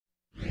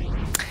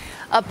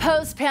A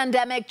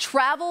post-pandemic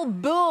travel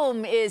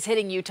boom is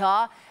hitting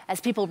Utah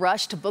as people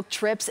rush to book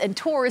trips and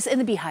tours in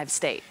the Beehive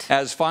State.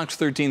 As Fox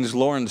 13's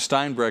Lauren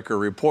Steinbrecher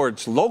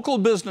reports, local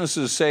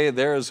businesses say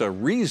there's a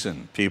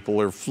reason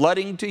people are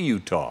flooding to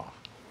Utah.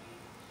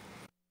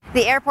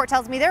 The airport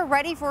tells me they're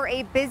ready for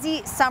a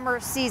busy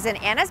summer season.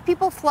 And as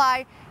people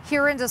fly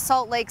here into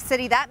Salt Lake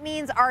City, that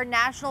means our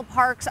national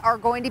parks are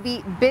going to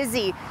be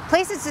busy.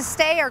 Places to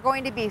stay are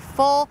going to be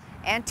full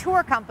and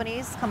tour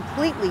companies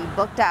completely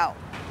booked out.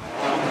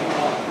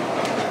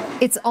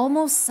 It's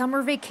almost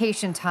summer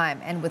vacation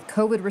time, and with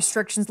COVID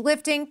restrictions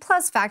lifting,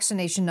 plus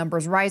vaccination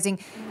numbers rising,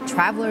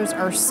 travelers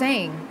are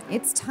saying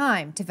it's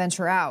time to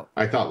venture out.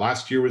 I thought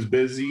last year was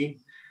busy.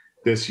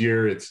 This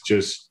year it's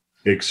just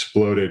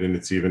exploded, and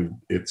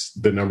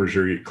the numbers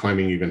are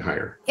climbing even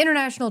higher.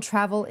 International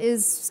travel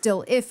is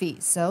still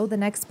iffy, so the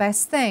next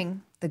best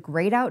thing, the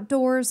great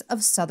outdoors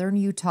of southern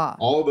Utah.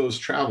 All of those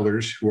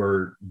travelers who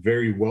are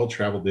very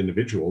well-traveled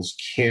individuals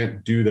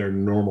can't do their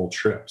normal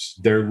trips.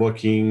 They're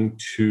looking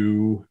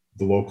to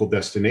the local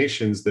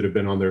destinations that have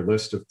been on their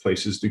list of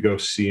places to go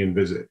see and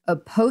visit. A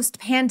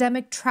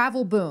post-pandemic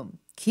travel boom,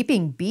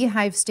 keeping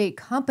Beehive State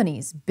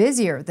companies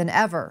busier than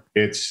ever.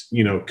 It's,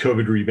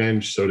 COVID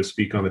revenge, so to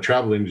speak, on the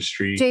travel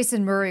industry.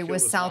 Jason Murray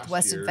with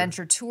Southwest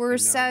Adventure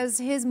Tours says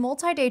his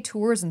multi-day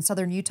tours in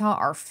southern Utah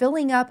are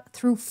filling up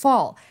through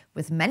fall,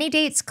 with many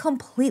dates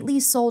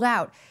completely sold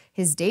out.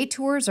 His day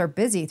tours are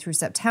busy through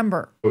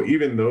September. So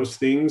even those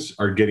things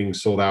are getting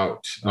sold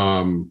out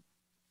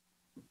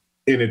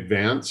in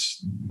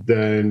advance,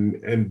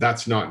 and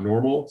that's not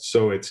normal.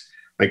 So it's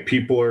like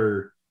people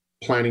are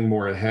planning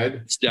more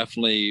ahead. It's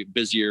definitely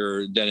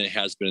busier than it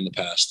has been in the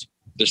past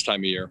this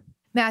time of year.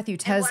 Matthew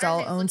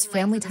Tesdall owns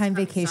Family Time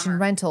Vacation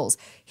Rentals.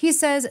 He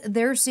says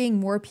they're seeing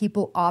more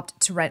people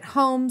opt to rent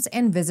homes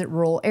and visit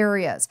rural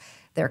areas.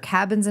 Their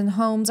cabins and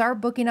homes are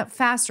booking up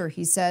faster,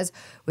 he says,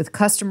 with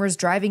customers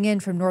driving in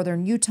from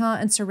northern Utah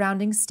and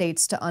surrounding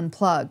states to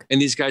unplug.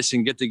 And these guys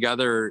can get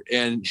together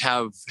and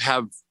have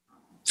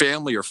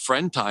family or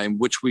friend time,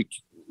 which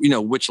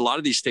a lot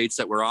of these states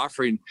that we're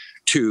offering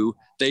to,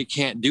 they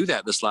can't do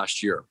that this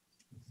last year.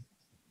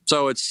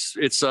 So it's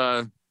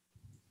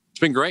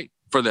been great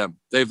for them.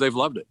 They've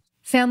loved it.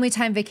 Family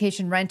Time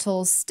Vacation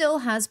Rentals still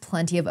has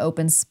plenty of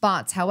open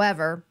spots,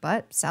 however,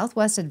 but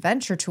Southwest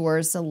Adventure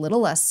Tours a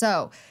little less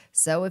so.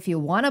 So if you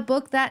want to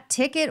book that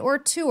ticket or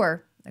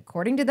tour,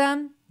 according to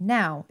them,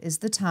 now is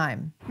the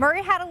time.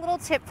 Murray had a little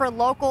tip for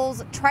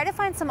locals. Try to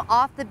find some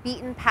off the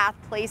beaten path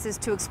places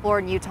to explore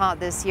in Utah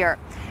this year.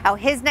 Now,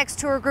 his next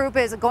tour group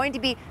is going to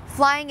be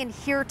flying in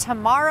here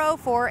tomorrow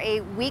for a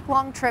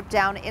week-long trip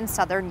down in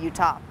southern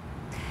Utah.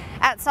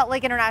 At Salt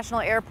Lake International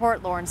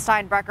Airport, Lauren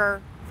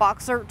Steinbrecher,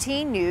 Fox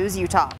 13 News, Utah.